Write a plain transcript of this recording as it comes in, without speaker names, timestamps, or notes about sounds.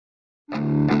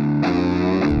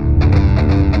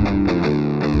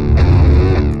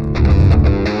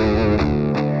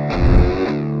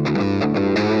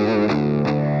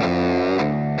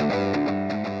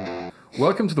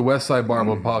Welcome to the Westside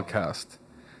Barbell podcast.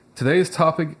 Today's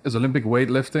topic is Olympic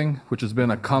weightlifting, which has been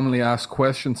a commonly asked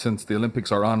question since the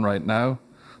Olympics are on right now.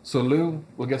 So Lou,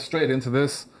 we'll get straight into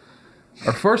this.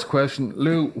 Our first question,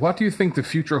 Lou, what do you think the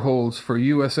future holds for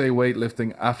USA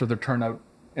weightlifting after their turnout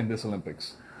in this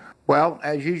Olympics? Well,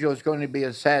 as usual, it's going to be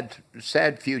a sad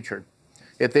future.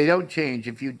 If they don't change,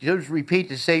 if you just repeat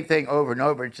the same thing over and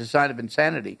over, it's a sign of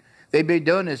insanity. They've been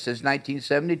doing this since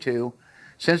 1972,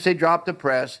 since they dropped the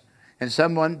press, and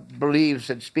someone believes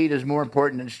that speed is more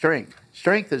important than strength.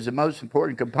 Strength is the most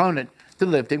important component to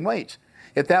lifting weights.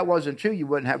 If that wasn't true, you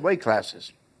wouldn't have weight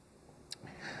classes.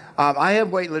 I have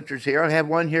weightlifters here. I have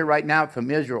one here right now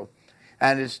from Israel,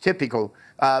 and it's typical.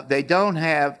 They don't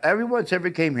have, everyone that's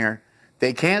ever came here,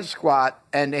 they can't squat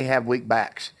and they have weak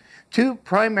backs. Two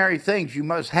primary things you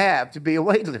must have to be a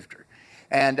weightlifter.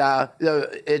 And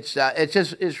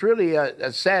it's really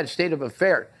a sad state of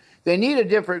affair. They need a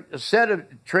different set of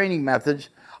training methods.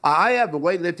 I have a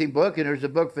weightlifting book, and there's a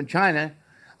book from China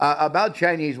about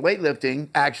Chinese weightlifting,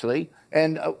 actually.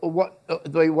 And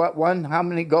how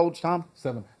many golds, Tom?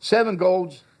 7. 7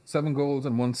 golds. 7 golds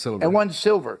and 1 silver. And 1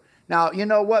 silver. Now, you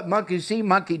know what? Monkey see,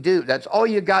 monkey do. That's all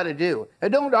you got to do.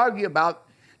 And don't argue about,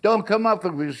 don't come up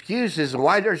with excuses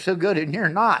why they're so good and you're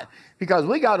not. Because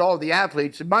we got all the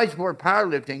athletes. In my sport,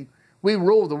 powerlifting, we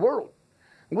rule the world.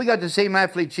 We got the same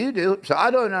athletes you do, so I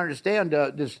don't understand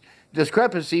this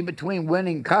discrepancy between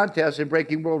winning contests and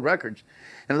breaking world records.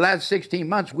 In the last 16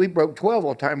 months, we broke 12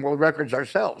 all-time world records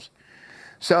ourselves.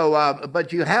 So,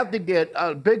 but you have to get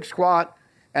a big squat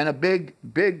and a big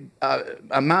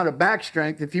amount of back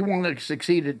strength if you want to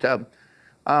succeed at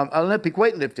Olympic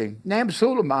weightlifting. Nam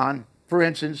Suleiman, for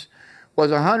instance,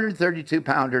 was a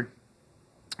 132-pounder.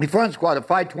 He front squatted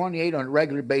 528 on a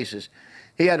regular basis.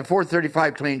 He had a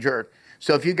 435 clean jerk.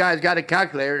 So if you guys got a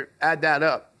calculator, add that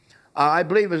up. I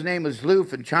believe his name was Lou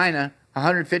from China,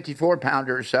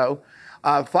 154-pounder or so,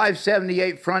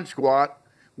 578 front squat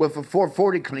with a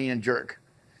 440 clean and jerk.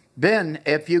 Then,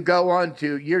 if you go on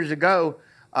to years ago,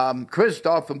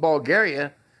 Christoph from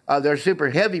Bulgaria, they're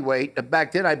super heavyweight.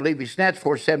 Back then, I believe he snatched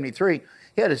 473.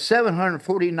 He had a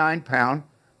 749-pound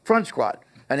front squat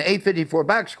and an 854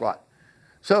 back squat.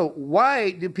 So why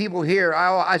do people here,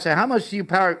 I say, how much do you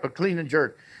power clean and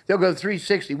jerk? They'll go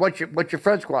 360. What's your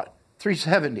front squat?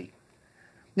 370. You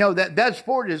know, that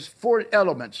sport is 4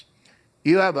 elements.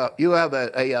 You have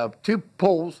 2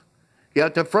 pulls, you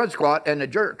have the front squat and the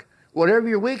jerk. Whatever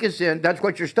your weakest in, that's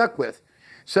what you're stuck with.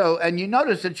 So, and you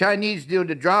notice the Chinese do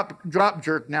the drop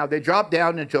jerk now. They drop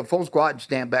down into a full squat and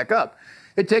stand back up.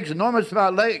 It takes an enormous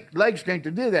amount of leg strength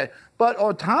to do that. But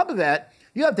on top of that,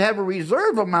 you have to have a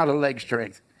reserve amount of leg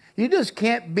strength. You just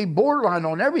can't be borderline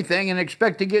on everything and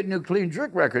expect to get new clean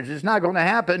jerk records. It's not going to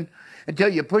happen until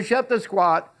you push up the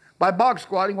squat by box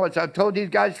squatting, which I've told these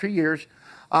guys for years.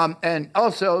 And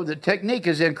also, the technique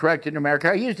is incorrect in America.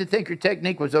 I used to think your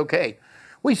technique was okay.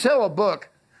 We sell a book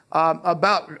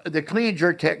about the clean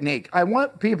jerk technique. I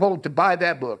want people to buy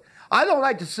that book. I don't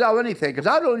like to sell anything because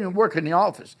I don't even work in the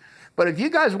office. But if you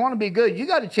guys want to be good, you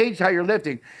got to change how you're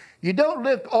lifting. You don't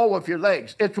lift all with your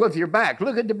legs. It's with your back.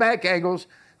 Look at the back angles.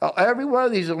 Every one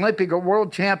of these Olympic or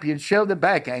world champions show the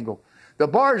back angle. The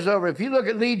bar's over. If you look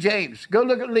at Lee James, go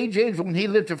look at Lee James when he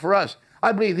lifted for us.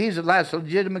 I believe he's the last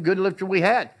legitimate good lifter we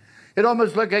had. It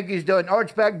almost looked like he's doing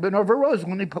arch back bent over rows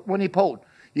when he pulled.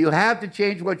 You have to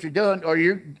change what you're doing, or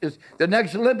the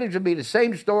next Olympics will be the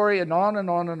same story, and on and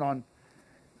on and on.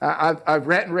 I've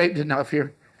ranted and raved enough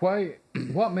here.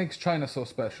 What makes China so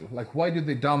special? Like, why do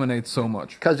they dominate so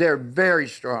much? Because they're very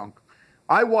strong.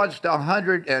 I watched a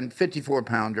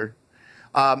 154-pounder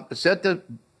set the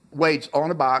weights on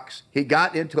a box. He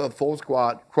got into a full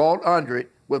squat, crawled under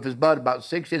it with his butt about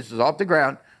 6 inches off the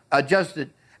ground,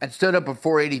 adjusted, and stood up at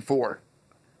 484.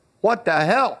 What the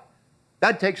hell?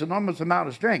 That takes an enormous amount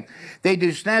of strength. They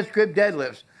do snatch, grip,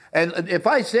 deadlifts. And if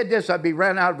I said this, I'd be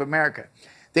ran out of America.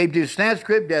 They do snatch,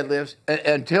 grip, deadlifts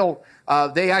until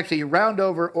they actually round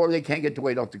over or they can't get the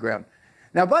weight off the ground.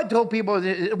 Now, if I told people,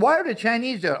 why are the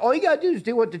Chinese doing it? All you got to do is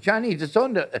do what the Chinese, it's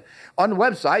on the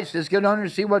websites, just get on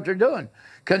and see what they're doing.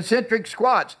 Concentric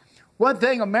squats. One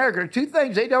thing, America, 2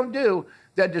 things they don't do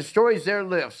that destroys their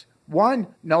lifts. 1,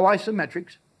 no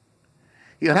isometrics.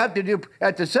 You have to do,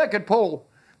 at the second pull,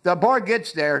 the bar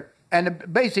gets there, and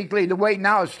basically the weight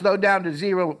now is slowed down to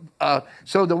 0,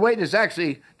 so the weight is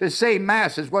actually the same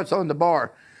mass as what's on the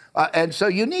bar. And so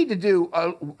you need to do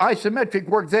isometric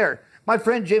work there. My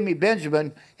friend Jimmy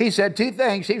Benjamin, he said 2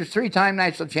 things. He was 3-time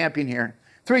national champion here.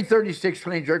 336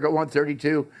 clean jerk at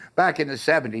 132 back in the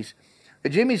 70s.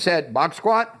 And Jimmy said, box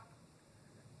squat.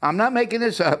 I'm not making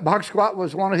this up. Box squat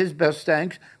was one of his best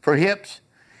things for hips.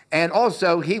 And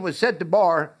also, he would set the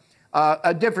bar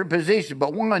a different position,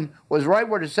 but one was right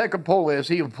where the second pole is.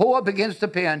 He would pull up against the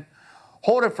pin,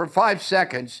 hold it for 5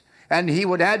 seconds, and he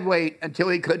would add weight until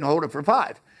he couldn't hold it for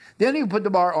 5. Then he would put the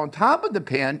bar on top of the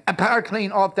pin and power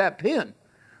clean off that pin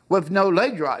with no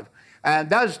leg drive. And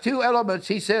those 2 elements,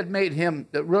 he said, made him,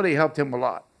 that really helped him a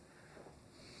lot.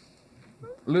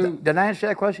 Lou, did I answer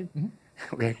that question?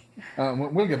 Mm-hmm. Okay.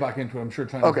 We'll get back into it. I'm sure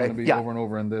China's going to be over and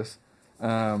over in this.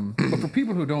 But for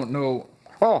people who don't know...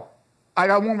 Oh, I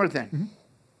got one more thing. Mm-hmm.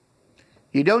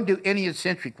 You don't do any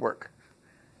eccentric work.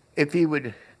 If you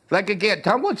would, like again,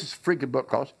 Tom, what's this freaking book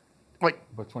cost? Like,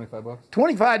 about $25?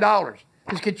 $25.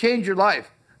 This could change your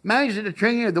life. Managing the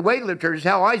training of the weightlifter is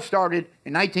how I started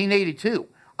in 1982.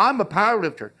 I'm a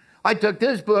powerlifter. I took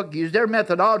this book, used their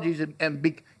methodologies, and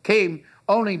became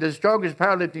owning the strongest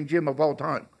powerlifting gym of all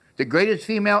time. The greatest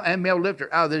female and male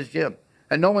lifter out of this gym.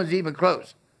 And no one's even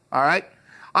close. All right?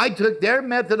 I took their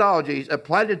methodologies,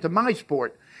 applied it to my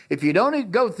sport. If you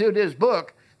don't go through this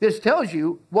book, this tells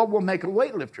you what will make a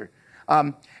weightlifter.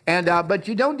 But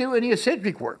you don't do any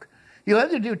eccentric work. You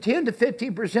have to do 10 to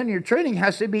 15% of your training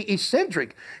has to be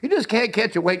eccentric. You just can't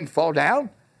catch a weight and fall down.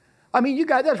 I mean,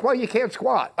 that's why you can't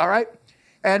squat, all right?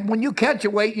 And when you catch a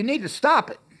weight, you need to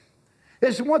stop it.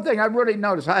 This is one thing I really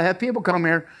noticed. I have people come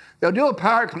here, they'll do a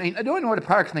power clean. I don't know what a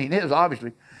power clean is,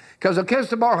 obviously, because they'll catch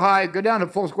the bar high, go down to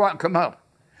full squat, and come up.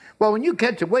 Well, when you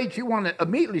catch a weight, you want to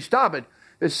immediately stop it.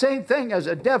 The same thing as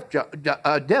a def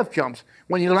jumps.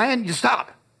 When you land, you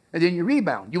stop, and then you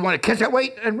rebound. You want to catch that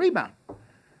weight and rebound.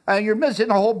 And you're missing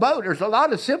the whole boat. There's a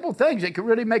lot of simple things that can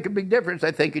really make a big difference,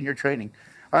 I think, in your training.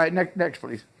 All right, next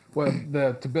please. Well,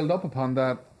 to build up upon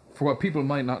that, for what people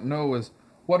might not know is,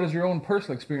 what is your own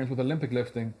personal experience with Olympic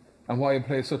lifting and why it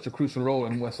plays such a crucial role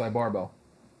in Westside Barbell?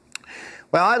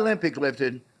 Well, I Olympic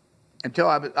lifted until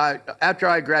after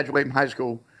I graduated from high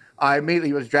school. I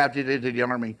immediately was drafted into the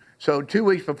Army. So 2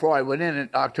 weeks before I went in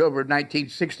October of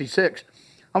 1966,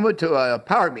 I went to a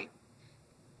power meet.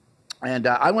 And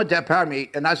I went to that power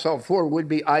meet, and I saw 4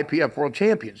 would-be IPF world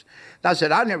champions. And I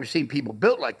said, I've never seen people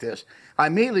built like this. I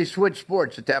immediately switched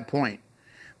sports at that point.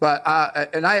 But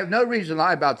and I have no reason to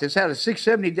lie about this. I had a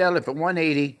 670 deadlift at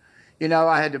 180. You know,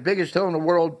 I had the biggest toe in the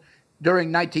world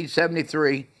during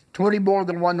 1973, 20 more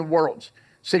than won the worlds.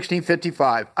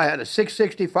 1655. I had a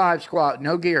 665 squat,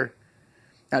 no gear,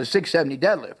 and a 670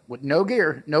 deadlift with no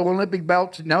gear, no Olympic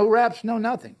belts, no reps, no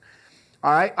nothing.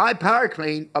 All right, I power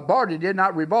clean a bar that did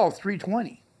not revolve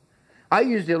 320. I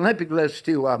used the Olympic lifts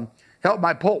to help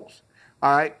my pulls.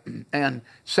 All right, and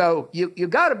so you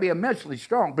got to be immensely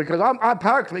strong because I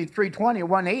power clean 320 or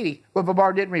 180 with a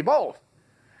bar that didn't revolve.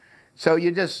 So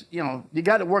you just you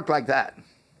got to work like that.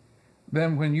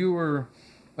 Then when you were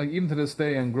like even to this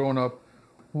day and growing up,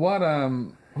 what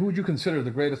who would you consider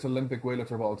the greatest Olympic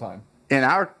weightlifter of all time? In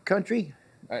our country?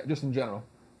 Just in general.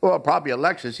 Well, probably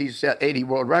Alexis. He's set 80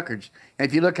 world records. And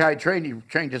if you look how he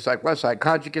trained just like Westside,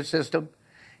 conjugate system.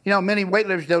 You know, many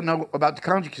weightlifters don't know about the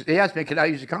conjugate. They asked me, can I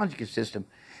use the conjugate system?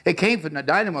 It came from the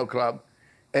Dynamo Club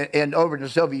and over in the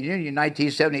Soviet Union in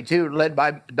 1972, led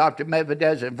by Dr.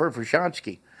 Medvedev and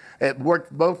Verkhoshansky. It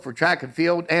worked both for track and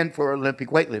field and for Olympic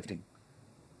weightlifting.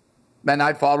 And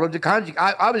I followed the conjugate.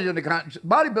 I was in the conjugate.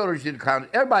 Bodybuilders do the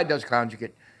conjugate. Everybody does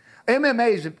conjugate.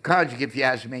 MMA is a conjugate, if you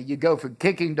ask me. You go from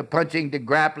kicking to punching to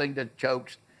grappling to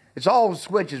chokes. It's all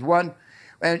switches. One,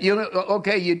 and you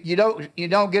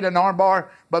don't get an arm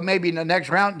bar, but maybe in the next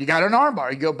round you got an arm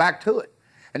bar. You go back to it,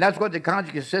 and that's what the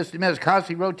conjugate system is: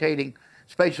 constantly rotating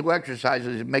spatial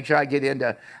exercises. And make sure I get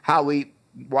into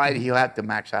why do you have to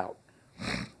max out.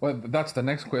 Well, that's the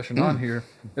next question on here,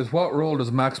 is what role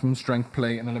does maximum strength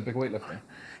play in Olympic weightlifting?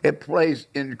 It plays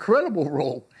an incredible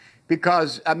role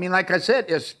because, I mean, like I said,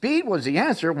 if speed was the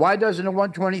answer, why doesn't a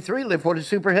 123 lift what a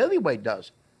super heavyweight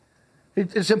does?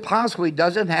 It's impossible. He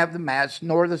doesn't have the mass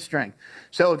nor the strength.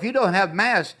 So if you don't have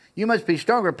mass, you must be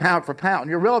stronger pound for pound.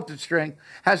 Your relative strength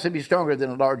has to be stronger than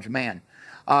a large man.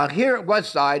 Here at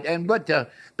Westside, and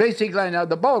basically now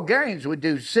the Bulgarians would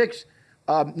do 6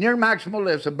 near maximal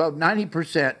lifts above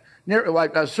 90%,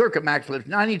 like circuit max lifts,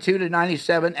 92 to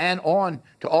 97, and on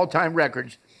to all-time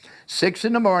records. 6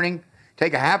 in the morning,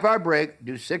 take a half-hour break,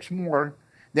 do 6 more,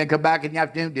 then come back in the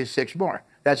afternoon, do 6 more.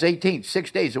 That's 18,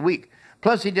 6 days a week.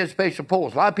 Plus, he did spatial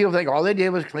pulls. A lot of people think all they did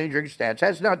was clean, drink, stance.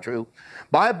 That's not true.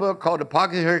 Buy a book called The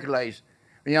Pocket Hercules.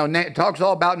 It talks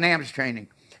all about NAMS training.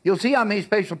 You'll see how many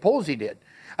spatial pulls he did.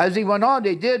 As he went on,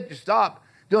 they did stop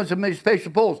doing some many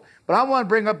spatial pulls. But I want to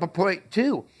bring up a point,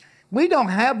 too. We don't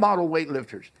have model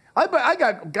weightlifters. I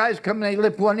got guys coming, they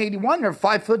lift 181, they're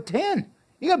 5'10".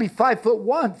 You got to be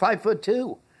 5'1",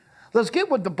 5'2". Let's get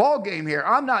with the ball game here.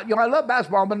 I'm not, I love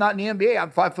basketball, but not in the NBA.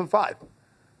 I'm 5'5".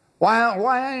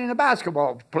 Why I ain't a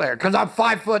basketball player? Because I'm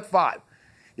 5'5".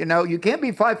 You know, you can't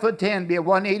be 5'10", be a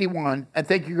 181, and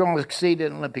think you're going to succeed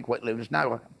in Olympic weightlifting. It's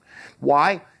not.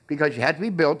 Why? Because you have to be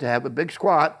built to have a big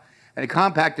squat and a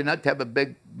compact enough to have a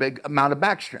big amount of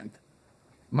back strength.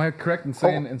 Am I correct in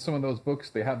saying in some of those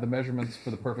books they have the measurements for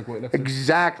the perfect weightlifter?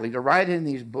 Exactly. They're right in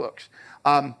these books.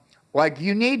 Like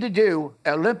you need to do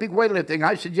Olympic weightlifting,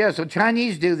 I suggest. So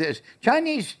Chinese do this.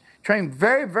 Chinese train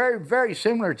very, very, very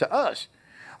similar to us.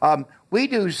 We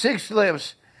do 6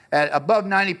 lifts at above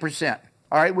 90%.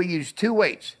 All right, we use 2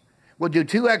 weights. We'll do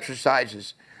 2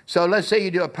 exercises. So let's say you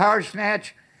do a power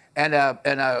snatch and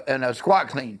a squat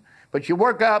clean. But you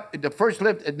work up the first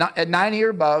lift at 90 or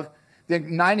above,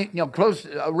 then 90, close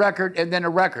a record, and then a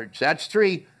record. So that's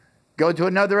 3. Go to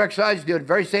another exercise, do the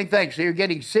very same thing. So you're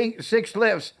getting 6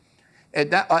 lifts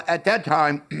at that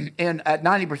time at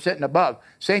 90% and above.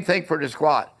 Same thing for the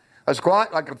squat. A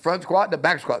squat, like a front squat and a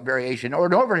back squat variation, or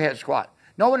an overhead squat.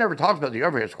 No one ever talks about the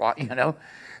overhead squat, you know.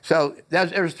 So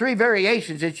there's 3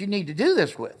 variations that you need to do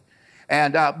this with.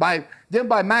 And by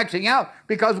maxing out,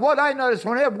 because what I notice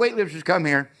when I have weightlifters come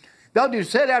here, they'll do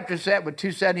set after set with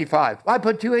 275. I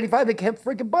put 285, they can't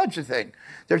freaking bunch a thing.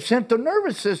 Their central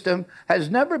nervous system has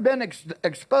never been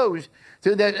exposed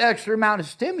to that extra amount of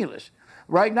stimulus.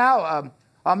 Right now,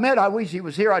 Ahmed, I wish he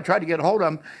was here. I tried to get a hold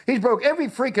of him. He's broke every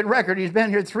freaking record. He's been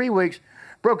here 3 weeks.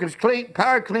 Broke his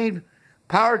power clean,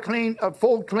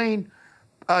 fold clean,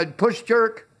 push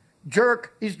jerk.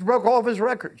 He's broke all of his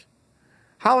records.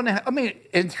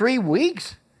 In 3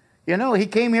 weeks? You know, he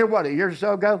came here, a year or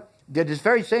so ago? Did this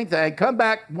very same thing, come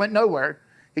back, went nowhere,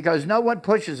 because no one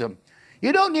pushes him.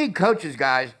 You don't need coaches,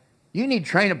 guys. You need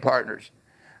training partners.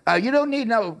 You don't need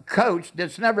no coach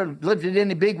that's never lifted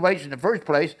any big weights in the first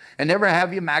place and never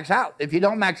have you max out. If you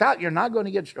don't max out, you're not going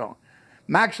to get strong.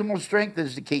 Maximal strength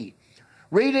is the key.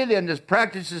 Read it in this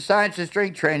Practice of Science of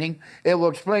Strength Training. It will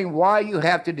explain why you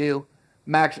have to do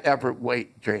max effort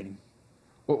weight training.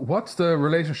 What's the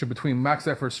relationship between max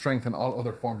effort strength and all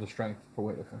other forms of strength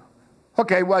for weightlifting?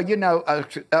 Okay, well, you know,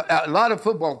 a lot of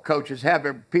football coaches have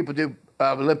people do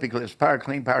Olympic lifts, power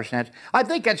clean, power snatch. I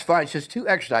think that's fine. It's just 2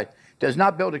 exercises. Does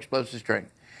not build explosive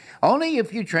strength. Only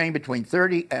if you train between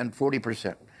 30 and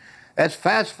 40%. That's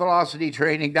fast velocity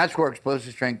training. That's where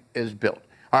explosive strength is built.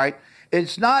 All right.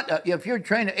 It's not if you're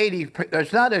trained at 80.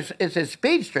 It's a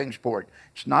speed strength sport.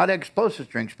 It's not an explosive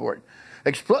strength sport.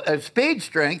 Speed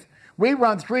strength. We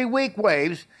run 3-week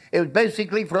waves. It was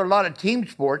basically for a lot of team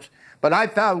sports. But I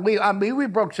found we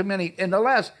broke so many in the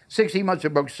last 16 months.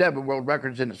 We broke 7 world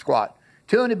records in the squat,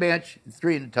 2 in the bench,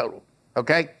 3 in the total.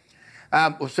 Okay.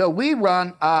 So we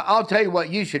run, I'll tell you what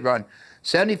you should run.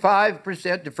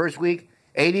 75% the first week,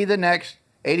 80 the next,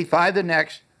 85 the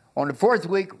next. On the 4th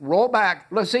week, roll back.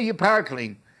 Let's say you power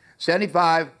clean.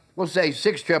 75, we'll say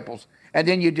 6 triples. And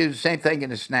then you do the same thing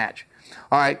in the snatch.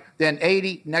 All right, then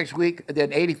 80 next week,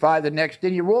 then 85 the next.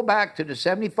 Then you roll back to the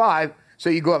 75. So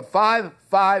you go up 5,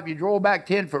 5, you roll back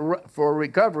 10 for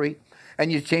recovery, and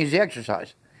you change the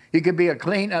exercise. You could be a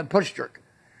clean push jerk.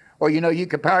 Or, you know, you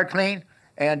could power clean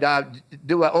and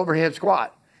do an overhead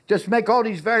squat. Just make all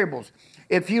these variables.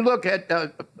 If you look at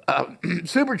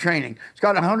super training, it's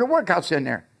got 100 workouts in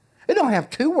there. They don't have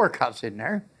 2 workouts in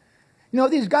there. You know,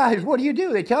 these guys, what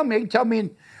do? They tell me,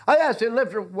 I asked the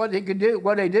lifter what they do,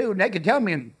 and they could tell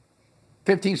me in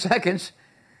 15 seconds.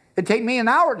 It'd take me an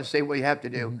hour to say what you have to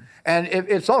do. Mm-hmm. And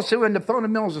it's also in the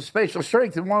fundamentals of spatial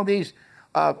strength, and one of these,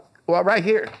 right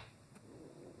here,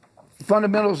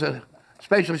 Fundamentals of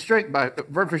Spatial Strength by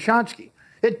Verkhoshansky.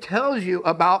 It tells you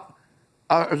about,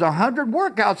 there's 100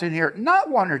 workouts in here, not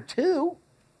 1 or 2.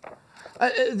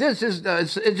 This is,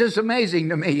 it's just amazing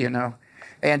to me, you know.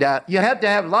 And you have to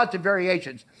have lots of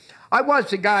variations. I watched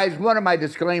the guys, one of my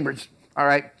disclaimers, all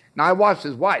right. Now, I watched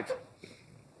his wife.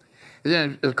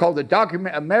 It's called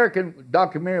the American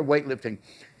Documentary Weightlifting.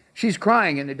 She's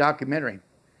crying in the documentary.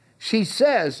 She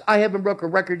says, I haven't broke a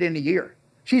record in a year.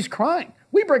 She's crying.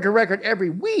 We break a record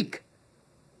every week.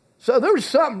 So there's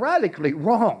something radically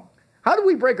wrong. How do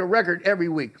we break a record every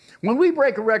week? When we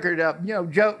break a record, you know,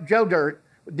 Joe Dirt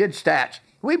did stats.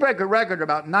 We break a record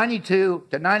about 92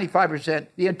 to 95%,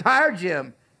 the entire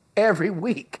gym, every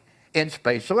week in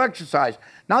spatial exercise.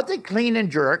 Not the clean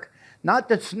and jerk, not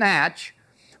the snatch,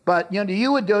 but, you know,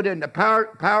 you would do it in the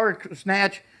power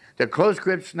snatch, the close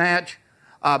grip snatch,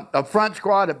 a front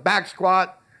squat, a back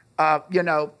squat, you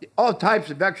know, all types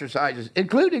of exercises,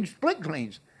 including split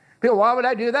cleans. People, why would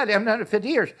I do that? They haven't done it in 50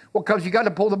 years. Well, because you got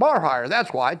to pull the bar higher.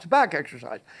 That's why. It's a back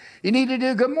exercise. You need to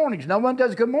do good mornings. No one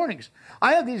does good mornings.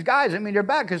 I have these guys, I mean, their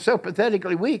back is so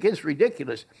pathetically weak, it's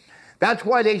ridiculous. That's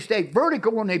why they stay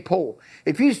vertical when they pull.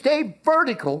 If you stay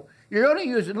vertical, you're only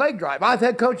using leg drive. I've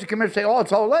had coaches come here and say, oh,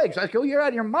 it's all legs. I go, you're out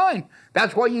of your mind.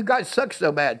 That's why you guys suck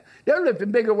so bad. They're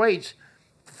lifting bigger weights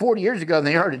 40 years ago than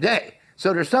they are today.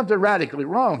 So there's something radically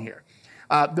wrong here.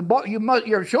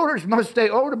 Your shoulders must stay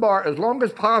over the bar as long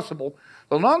as possible.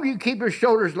 The longer you keep your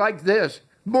shoulders like this,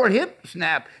 more hip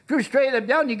snap. If you're straight up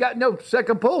down, you got no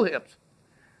second pull hips.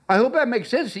 I hope that makes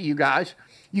sense to you guys.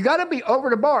 You got to be over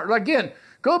the bar. Again,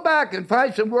 go back and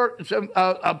find some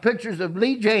pictures of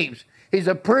Lee James. He's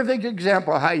a perfect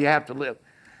example of how you have to live.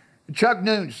 Chuck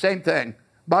Noon, same thing.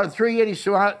 About a 380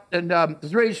 squat and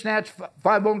 380 snatch,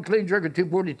 5-bone clean jerk at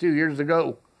 242 years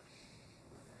ago.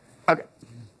 Okay.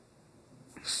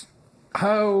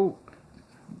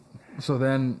 So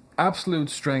then absolute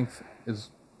strength is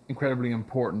incredibly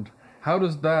important. How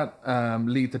does that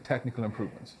lead to technical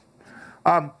improvements?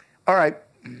 All right.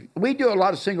 We do a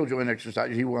lot of single joint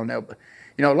exercises, you well know. But,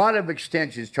 a lot of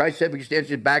extensions, tricep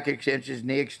extensions, back extensions,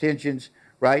 knee extensions,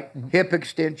 right? Mm-hmm. Hip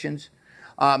extensions.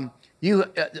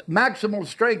 Maximal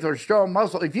strength or strong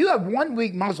muscle. If you have one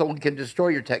weak muscle, it can destroy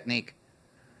your technique.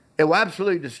 It will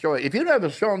absolutely destroy it. If you don't have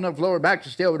a strong enough lower back to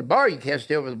stay over the bar, you can't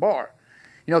stay over the bar.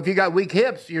 If you got weak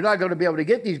hips, you're not going to be able to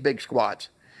get these big squats.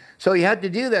 So you have to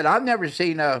do that. I've never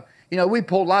seen, we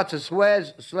pull lots of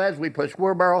sleds, we push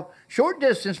wheelbarrow. Short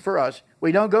distance for us.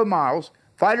 We don't go miles.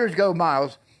 Fighters go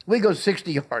miles. We go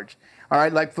 60 yards, all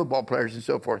right, like football players and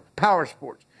so forth, power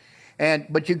sports.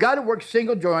 But you got to work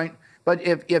single joint. But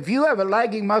if you have a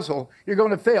lagging muscle, you're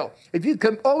going to fail. If you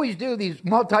can always do these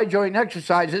multi-joint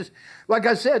exercises, like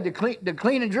I said, the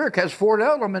clean and jerk has 4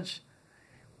 elements.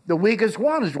 The weakest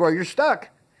one is where you're stuck.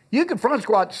 You can front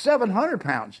squat 700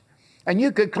 pounds, and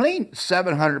you could clean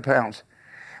 700 pounds.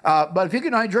 But if you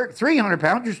can only jerk 300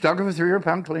 pounds, you're stuck with a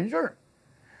 300-pound clean jerk.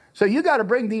 So you got to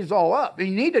bring these all up. And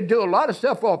you need to do a lot of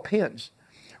stuff off pins,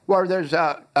 where there's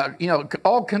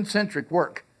all concentric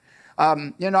work.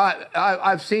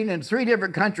 I've seen in 3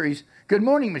 different countries good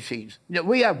morning machines.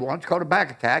 We have one. It's called a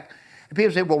back attack. And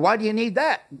people say, well, why do you need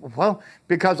that? Well,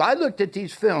 because I looked at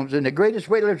these films, and the greatest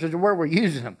weightlifters in the world were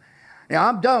using them.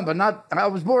 I'm dumb, but not. I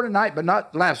was born tonight, but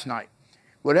not last night.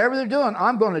 Whatever they're doing,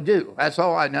 I'm going to do. That's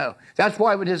all I know. That's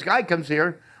why when this guy comes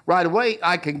here, right away,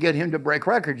 I can get him to break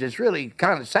records. It's really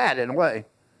kind of sad in a way.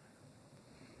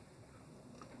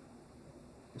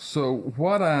 So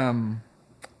what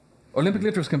Olympic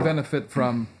lifters can benefit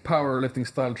from powerlifting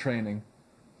style training,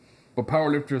 but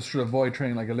powerlifters should avoid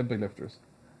training like Olympic lifters.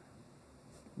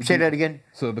 Say that again.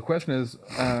 So the question is,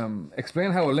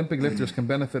 explain how Olympic lifters can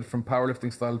benefit from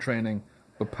powerlifting style training,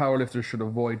 but powerlifters should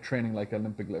avoid training like an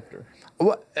Olympic lifter.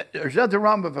 Well, there's nothing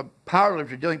wrong with a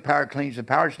powerlifter doing power cleans and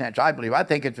power snatch, I believe. I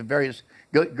think it's a very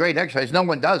great exercise. No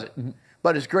one does it,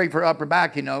 but it's great for upper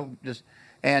back, so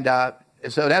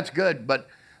that's good. But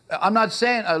I'm not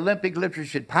saying Olympic lifters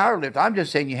should powerlift. I'm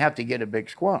just saying you have to get a big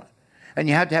squat, and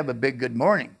you have to have a big good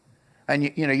morning. And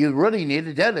you really need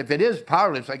a deadlift. It is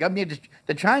powerlift. Like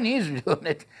the Chinese are doing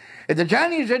it. If the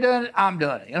Chinese are doing it, I'm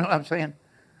doing it. You know what I'm saying?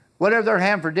 Whatever they're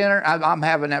having for dinner, I'm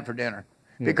having that for dinner.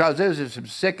 Yeah. Because those are some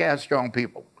sick-ass strong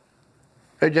people.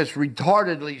 They're just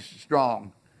retardedly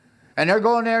strong. And they're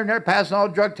going there and they're passing all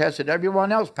drug tests that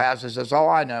everyone else passes. That's all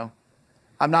I know.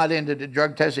 I'm not into the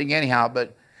drug testing anyhow,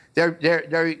 but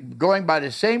they're going by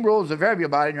the same rules of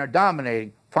everybody and they're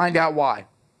dominating. Find out why.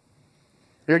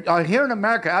 Here in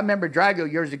America, I remember Drago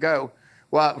years ago,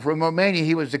 from Romania,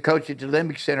 he was the coach at the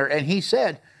Olympic Center, and he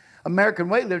said American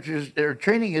weightlifters, their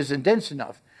training isn't dense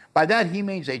enough. By that, he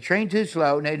means they train too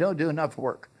slow and they don't do enough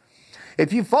work.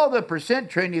 If you follow the percent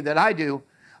training that I do,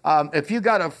 if you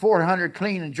got a 400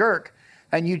 clean and jerk,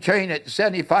 and you train at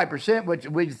 75%, which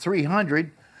would be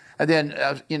 300, and then,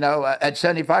 at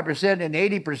 75%, and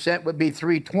 80% would be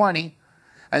 320,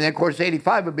 and then, of course,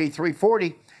 85 would be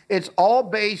 340. It's all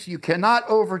based, you cannot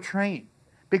overtrain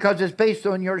because it's based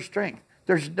on your strength.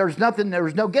 There's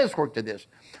no guesswork to this.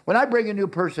 When I bring a new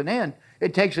person in,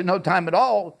 it takes no time at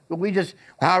all. But we just,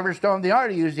 however strong they are,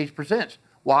 to use these percents.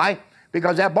 Why?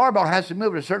 Because that barbell has to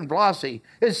move at a certain velocity.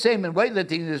 It's the same in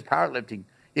weightlifting as powerlifting.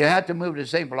 You have to move at the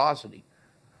same velocity.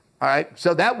 All right?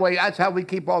 So that way, that's how we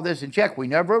keep all this in check. We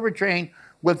never overtrain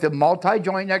with the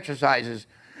multi-joint exercises.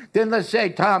 Then let's say,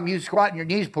 Tom, you squat and your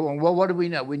knees pulling. Well, what do we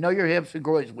know? We know your hips and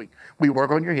groins weak. We work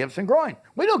on your hips and groin.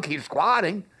 We don't keep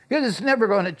squatting because it's never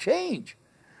going to change.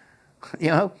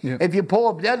 Yeah. If you pull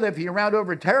up deadlift and you round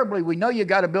over terribly, we know you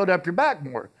got to build up your back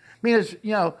more. I mean,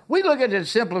 we look at the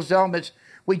simplest elements.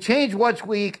 We change what's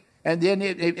weak, and then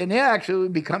it actually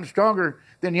becomes stronger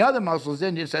than the other muscles.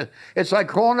 Then it's like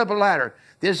crawling up a ladder.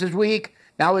 This is weak.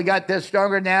 Now we got this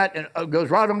stronger than that, and it goes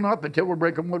right on up until we're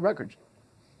breaking world records.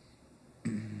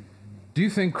 Do you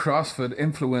think CrossFit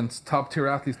influenced top-tier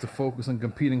athletes to focus on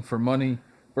competing for money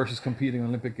versus competing in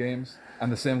Olympic Games?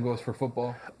 And the same goes for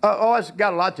football? It's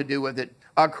got a lot to do with it.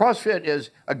 CrossFit is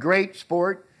a great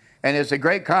sport, and it's a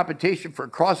great competition for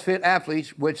CrossFit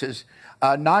athletes, which is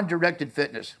non-directed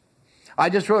fitness. I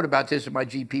just wrote about this in my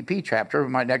GPP chapter of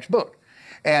my next book.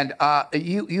 And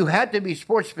you had to be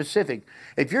sports specific.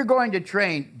 If you're going to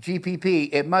train GPP,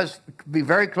 it must be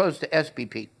very close to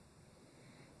SPP,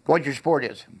 what your sport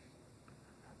is.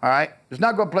 All right? It's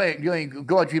not going to play,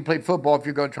 go out you play football if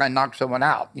you're going to try and knock someone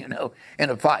out, in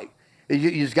a fight.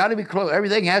 It's got to be close.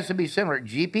 Everything has to be similar.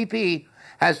 GPP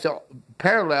has to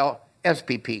parallel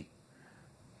SPP.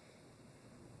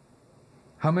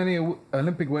 How many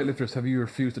Olympic weightlifters have you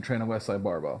refused to train at Westside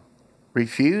Barbell?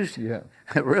 Refused? Yeah.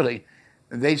 Really?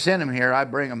 They send them here. I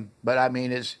bring them. But I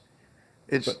mean, it's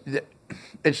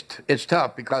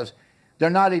tough because they're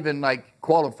not even like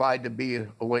qualified to be a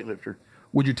weightlifter.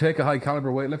 Would you take a high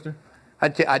caliber weightlifter?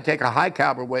 I'd take a high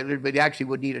caliber weightlifter, but he actually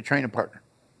would need a training partner.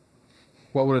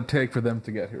 What would it take for them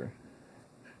to get here?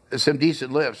 Some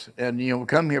decent lifts, and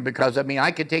come here because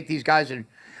I could take these guys. And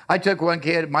I took one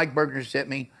kid, Mike Bergner sent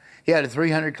me. He had a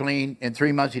 300 clean. In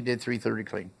 3 months, he did 330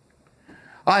 clean.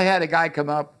 I had a guy come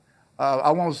up.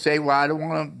 I won't say why. I don't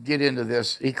want to get into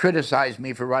this. He criticized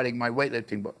me for writing my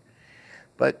weightlifting book.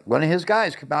 But one of his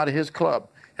guys come out of his club,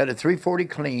 had a 340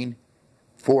 clean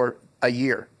for a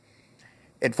year.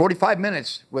 In 45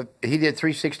 minutes, he did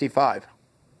 365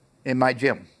 in my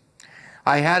gym.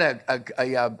 I had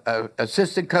a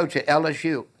assistant coach at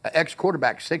LSU, an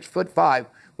ex-quarterback, 6'5",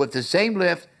 with the same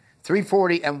lift,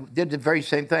 340, and did the very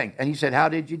same thing. And he said, "How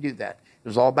did you do that?" It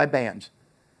was all by bands.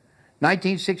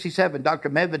 1967, Dr.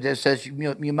 Medvedev says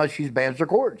you must use bands or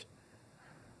cords.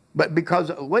 But because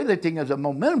weightlifting is a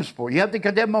momentum sport, you have to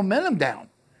cut that momentum down.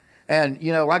 And,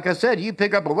 like I said, you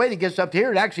pick up a weight, it gets up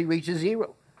here, it actually reaches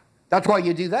zero. That's why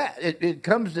you do that. It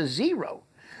comes to zero.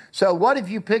 So what if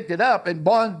you picked it up and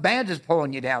bands is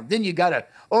pulling you down? Then you got to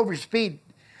overspeed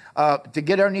to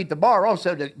get underneath the bar.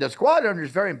 Also, the squat under is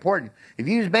very important. If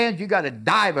you use bands, you got to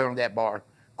dive on that bar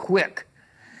quick.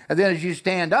 And then as you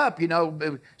stand up,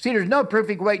 see, there's no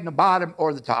perfect weight in the bottom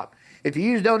or the top. If you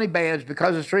used only bands,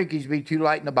 because of shrinkage, be too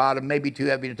light in the bottom, maybe too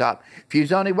heavy in the top. If you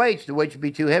use only weights, the weights would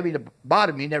be too heavy in the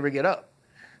bottom, you never get up.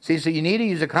 See, so you need to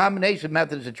use a combination of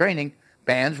methods of training,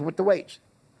 bands with the weights.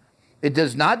 It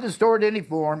does not distort any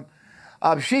form.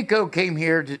 Chico came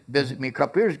here to visit me a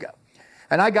couple years ago,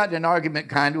 and I got in an argument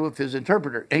kind of with his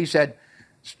interpreter. He said,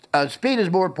 speed is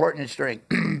more important than strength.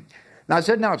 And I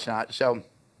said, no, it's not. So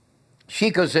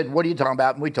Chico said, what are you talking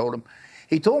about? And we told him.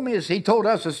 He told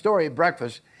us a story at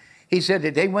breakfast. He said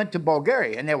that they went to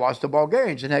Bulgaria, and they watched the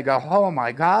Bulgarians, and they go, oh,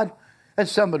 my God,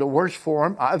 that's some of the worst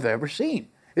form I've ever seen.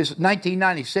 It's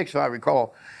 1996, if I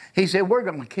recall. He said, we're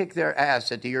going to kick their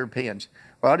ass at the Europeans.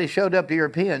 Well, they showed up the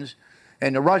Europeans,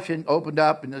 and the Russian opened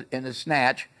up in the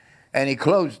snatch, and he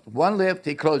closed. One lift,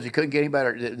 he closed. He couldn't get any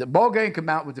better. The Bulgarian come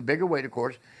out with the bigger weight, of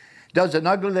course, does an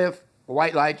ugly lift,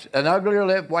 white lights, an uglier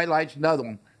lift, white lights, another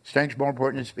one. Strength's more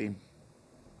important than speed.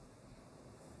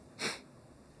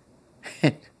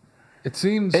 It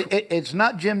seems... It's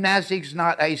not gymnastics,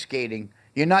 not ice skating.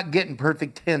 You're not getting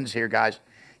perfect 10s here, guys.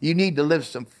 You need to lift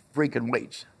some freaking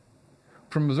weights.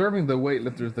 From observing the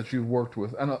weightlifters that you've worked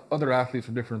with and other athletes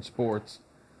from different sports,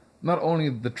 not only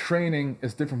the training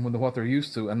is different from what they're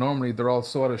used to, and normally they're all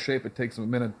so out of shape it takes them a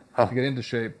minute to get into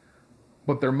shape,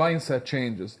 but their mindset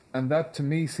changes. And that, to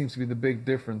me, seems to be the big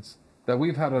difference. That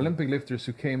we've had Olympic lifters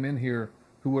who came in here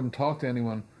who wouldn't talk to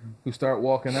anyone, who start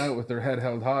walking out with their head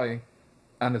held high.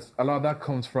 And a lot of that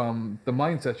comes from the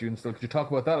mindset you instill. Could you talk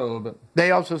about that a little bit?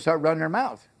 They also start running their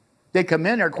mouth. They come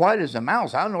in there quiet as a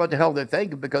mouse. I don't know what the hell they're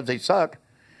thinking because they suck.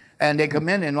 And they come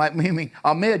in and like me,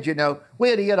 Ahmed, we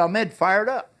had to get Ahmed fired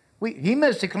up. He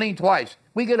missed a clean twice.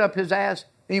 We get up his ass,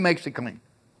 and he makes it clean.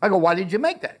 I go, why did you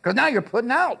make that? Because now you're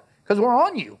putting out, because we're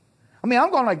on you. I mean, I'm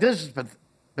going like, this is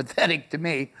pathetic to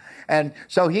me. And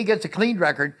so he gets a clean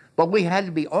record, but we had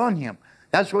to be on him.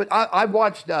 That's what I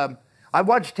watched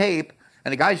tape,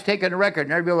 and the guy's taking the record,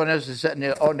 and everyone else is sitting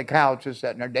there on the couch, just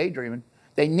sitting there daydreaming.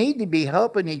 They need to be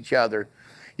helping each other.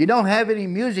 You don't have any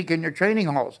music in your training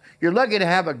halls. You're lucky to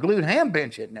have a glued ham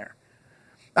bench in there.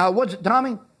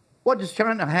 Tommy? What does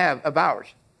China have of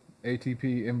ours?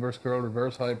 ATP, inverse curl,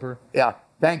 reverse hyper. Yeah,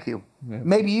 thank you. Yeah.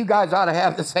 Maybe you guys ought to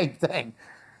have the same thing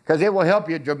because it will help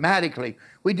you dramatically.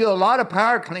 We do a lot of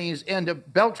power cleans in the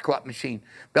belt squat machine.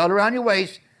 Belt around your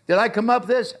waist. Did I come up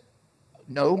with this?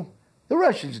 No, the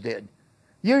Russians did.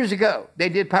 Years ago, they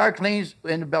did power cleans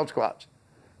in the belt squats,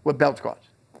 with belt squats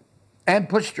and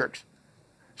push jerks.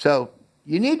 So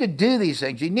you need to do these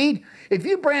things. If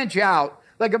you branch out,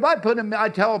 like I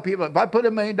tell people, if I put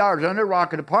 $1 million under a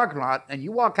rock in a parking lot and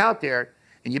you walk out there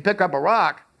and you pick up a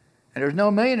rock, and there's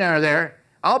no millionaire there,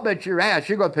 I'll bet your ass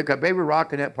you're going to pick up every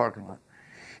rock in that parking lot.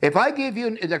 If I give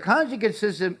you the conjugate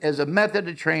system as a method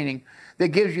of training that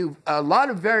gives you a lot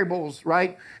of variables,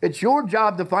 right? It's your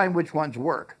job to find which ones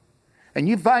work. And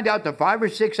you find out the 5 or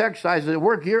 6 exercises that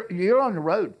work, you're on the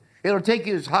road. It'll take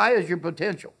you as high as your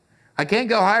potential. I can't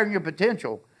go higher than your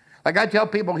potential. Like I tell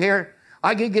people here,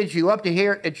 I can get you up to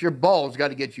here. It's your balls got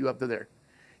to get you up to there.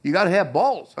 You got to have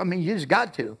balls. I mean, you just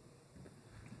got to.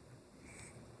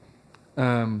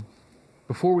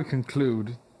 Before we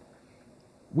conclude,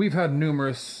 we've had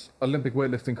numerous Olympic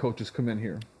weightlifting coaches come in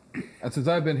here. And since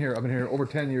I've been here over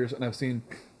 10 years, and I've seen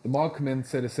them all come in,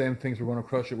 say the same things, we're going to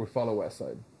crush it, we follow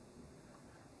Westside.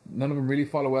 None of them really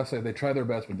follow Westside. They try their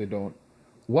best, but they don't.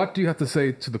 What do you have to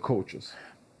say to the coaches?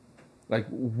 Like,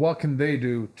 what can they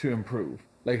do to improve?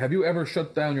 Like, have you ever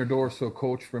shut down your doors to a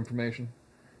coach for information?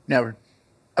 Never.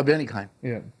 Of any kind.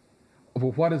 Yeah.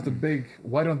 But what is the big,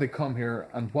 why don't they come here,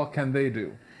 and what can they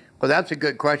do? Well, that's a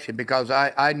good question, because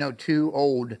I know 2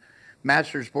 old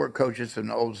master sport coaches from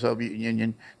the old Soviet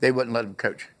Union. They wouldn't let them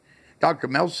coach. Dr.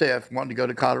 Mel Siff wanted to go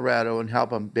to Colorado and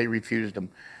help them. They refused him.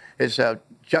 It's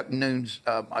Chuck Noon's,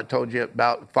 I told you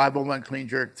about 501 clean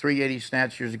jerk, 380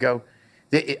 snatch years ago.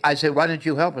 I said, why didn't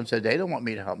you help him? Said, they don't want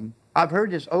me to help them. I've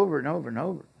heard this over and over and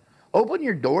over. Open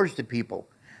your doors to people.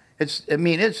 It's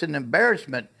an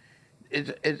embarrassment.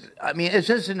 It's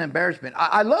just an embarrassment.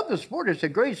 I love the sport. It's a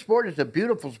great sport. It's a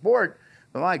beautiful sport.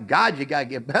 But my God, you got to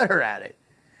get better at it.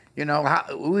 You know,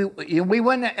 we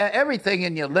win everything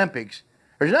in the Olympics.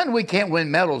 There's nothing we can't win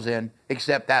medals in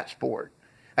except that sport.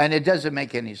 And it doesn't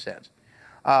make any sense.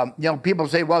 You know, people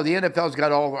say, well, the NFL's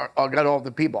got all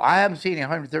the people. I haven't seen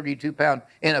 132-pound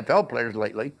NFL players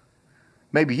lately.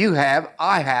 Maybe you have.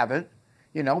 I haven't.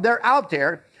 You know, they're out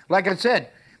there. Like I said,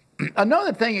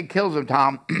 another thing that kills them,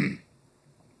 Tom,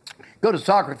 go to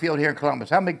soccer field here in Columbus.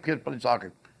 How many kids play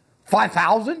soccer?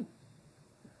 5,000?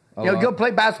 You know, go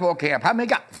play basketball camp. How many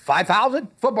got? 5,000?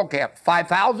 Football camp,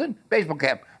 5,000? Baseball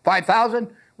camp,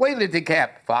 5,000? Weightlifting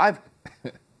camp, 5.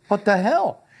 What the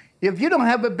hell? If you don't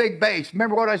have a big base,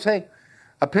 remember what I say?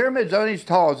 A pyramid's only as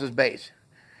tall as its base.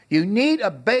 You need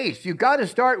a base. You got to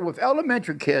start with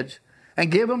elementary kids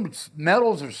and give them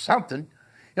medals or something. You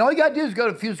know, all you got to do is go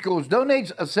to a few schools,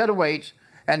 donate a set of weights,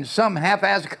 and some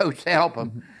half-ass coach to help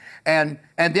them, and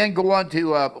then go on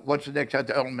to what's the next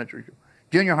after elementary?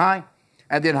 Junior high,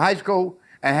 and then high school,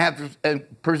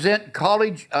 and present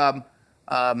college,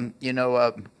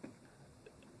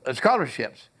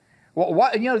 scholarships.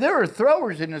 Well, you know, there are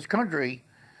throwers in this country.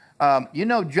 You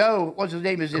know, Joe, what's his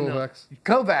name?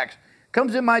 Kovacs.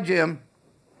 Comes in my gym.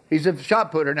 He's a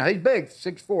shot putter. Now, he's big,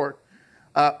 6'4".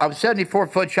 I'm a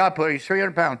 74-foot shot putter. He's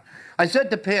 300 pounds. I set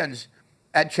the pins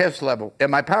at chest level in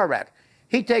my power rack.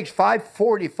 He takes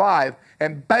 545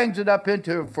 and bangs it up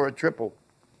into him for a triple.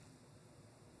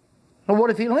 Well, what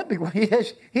if he's Olympic?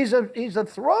 He's a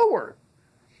thrower.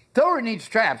 Thrower needs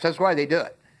straps. That's why they do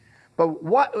it.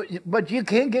 But you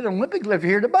can't get an Olympic lifter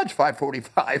here to budge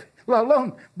 545, let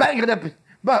alone bang it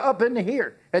up into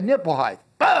here at nipple height.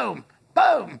 Boom,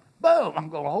 boom, boom. I'm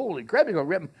going, holy crap, you're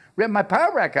going to rip my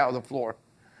power rack out of the floor.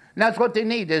 And that's what they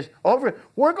need is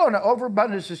we're going to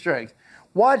overabundance of strength.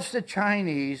 Watch the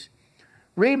Chinese.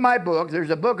 Read my book. There's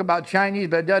a book about Chinese,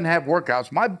 but it doesn't have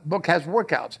workouts. My book has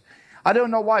workouts. I don't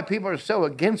know why people are so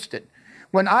against it.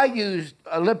 When I used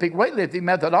Olympic weightlifting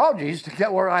methodologies to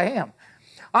get where I am,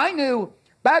 I knew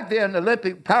back then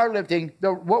Olympic powerlifting,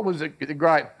 what was the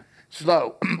gripe?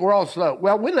 Slow. We're all slow.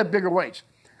 Well, we lift bigger weights.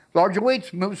 Larger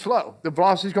weights move slow. The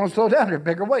velocity's going to slow down. They're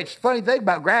bigger weights. Funny thing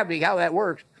about gravity, how that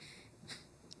works.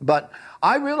 But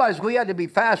I realized we had to be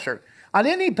faster. I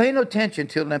didn't even pay no attention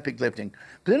to Olympic lifting.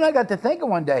 But then I got to thinking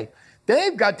one day,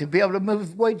 they've got to be able to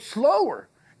move weights slower.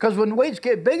 Because when weights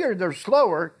get bigger, they're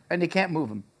slower, and they can't move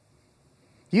them.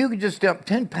 You could just dump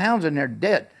 10 pounds and they're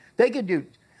dead. They could do,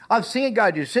 I've seen a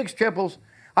guy do 6 triples.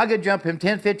 I could jump him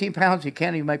 10, 15 pounds. He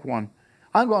can't even make one.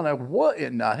 I'm going, what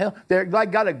in the hell? They're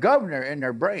like got a governor in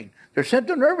their brain. Their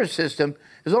central nervous system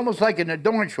is almost like an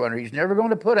endurance runner. He's never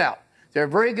going to put out. They're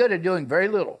very good at doing very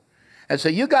little. And so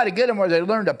you got to get them where they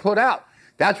learn to put out.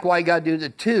 That's why you got to do the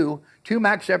two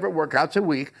max effort workouts a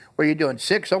week, where you're doing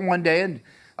 6 on one day, and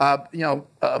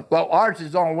well, ours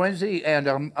is on Wednesday and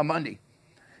a Monday,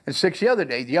 and 6 the other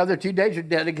day. The other 2 days are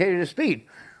dedicated to speed.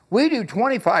 We do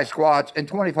 25 squats and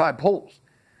 25 pulls.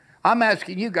 I'm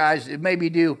asking you guys to maybe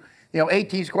do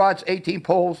 18 squats, 18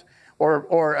 pulls,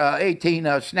 or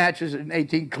 18 snatches and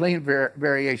 18 clean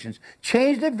variations.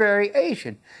 Change the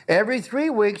variation. Every 3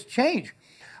 weeks, change.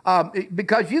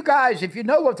 Because you guys, if you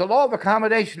know what the law of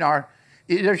accommodation are,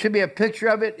 there should be a picture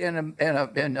of it in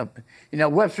a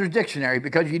Webster's dictionary,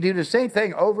 because you do the same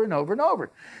thing over and over and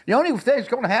over. The only thing that's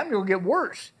going to happen, it will get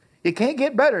worse. It can't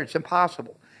get better. It's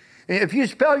impossible. If you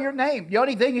spell your name, the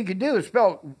only thing you can do is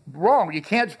spell it wrong. You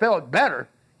can't spell it better.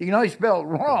 You can only spell it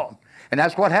wrong. And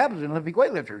that's what happens in Olympic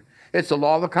weightlifters. It's the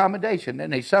law of accommodation,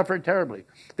 and they suffer terribly.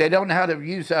 They don't know how to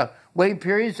use weight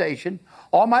periodization.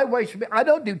 All my weights, I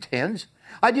don't do 10s.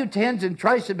 I do 10s and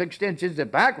tricep extensions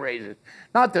and back raises,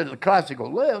 not the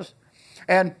classical lifts.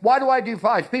 And why do I do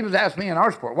 5s? People ask me in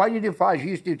our sport, why do you do 5s? You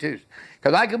used to do 2s.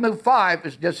 Because I can move 5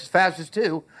 just as fast as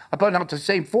 2. I put out the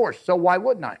same force, so why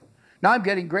wouldn't I? Now I'm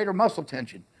getting greater muscle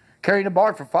tension, carrying a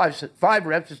bar for 5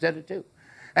 reps instead of 2.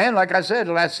 And like I said,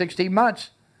 the last 16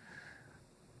 months,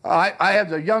 I have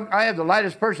the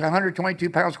lightest person, 122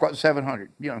 pounds, squat 700.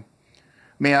 You know, I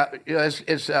mean,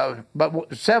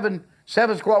 but seven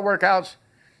squat workouts,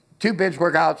 2 bench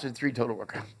workouts, and 3 total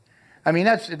workouts. I mean,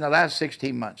 that's in the last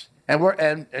 16 months.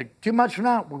 And 2 months from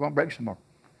now, we're going to break some more.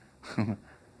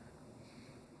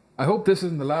 I hope this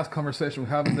isn't the last conversation we're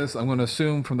having this. I'm going to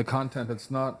assume from the content it's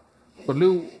not. But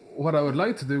Lou, what I would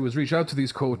like to do is reach out to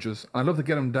these coaches. I'd love to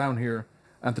get them down here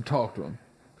and to talk to them.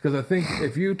 Because I think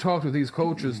if you talk to these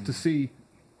coaches to see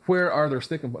where are they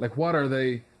sticking, like what are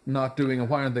they not doing and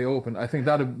why aren't they open, I think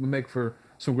that would make for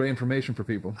some great information for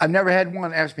people. I've never had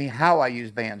one ask me how I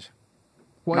use bands.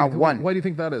 Not one. Why do you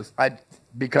think that is?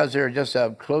 Because they're just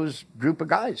a closed group of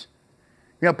guys.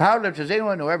 You know, powerlifters, they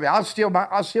don't know everything. I'll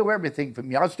steal everything from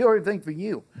you. I'll steal everything from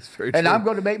you. That's very and true. I'm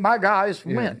going to make my guys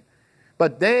win.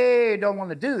 But they don't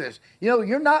want to do this. You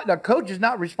know, the coach is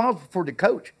not responsible for the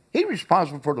coach. He's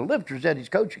responsible for the lifters that he's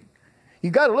coaching. You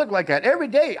got to look like that. Every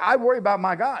day, I worry about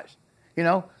my guys. You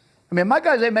know, I mean, my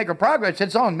guys, they make a progress.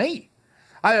 It's on me.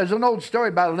 There's an old story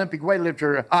about Olympic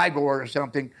weightlifter Igor or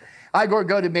something. Igor would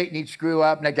go to meet and he'd screw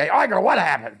up, and they'd go, Igor, what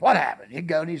happened? What happened? He'd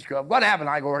go and he'd screw up. What happened,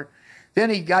 Igor? Then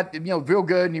he got, real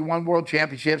good, and he won world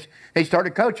championships. And he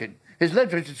started coaching. His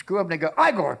lifters would screw up, and they'd go,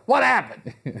 Igor, what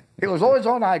happened? It was always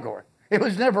on Igor. It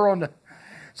was never on the...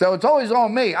 So it's always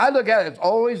on me. I look at it, it's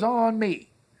always on me.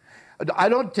 I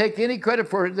don't take any credit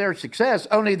for their success,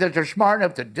 only that they're smart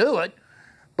enough to do it.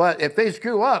 But if they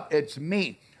screw up, it's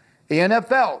me. The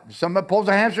NFL, if someone pulls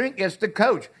a hamstring, it's the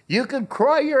coach. You can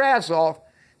cry your ass off.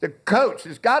 The coach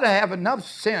has got to have enough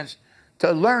sense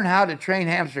to learn how to train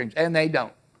hamstrings, and they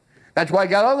don't. That's why I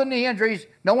got all the knee injuries.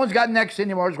 No one's got necks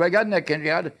anymore. That's why I got neck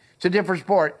injury. It's a different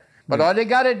sport. But all they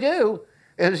got to do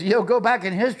is go back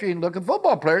in history and look at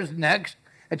football players' necks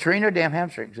and train their damn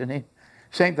hamstrings. And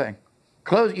same thing.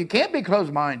 You can't be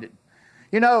closed-minded.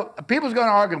 You know, people's going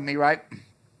to argue with me, right?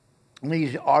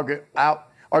 They argue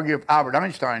with Albert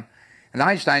Einstein. And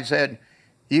Einstein said,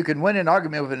 you can win an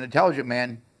argument with an intelligent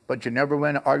man, but you never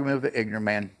win an argument with an ignorant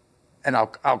man. And I'll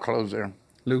close there.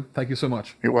 Lou, thank you so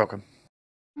much. You're welcome.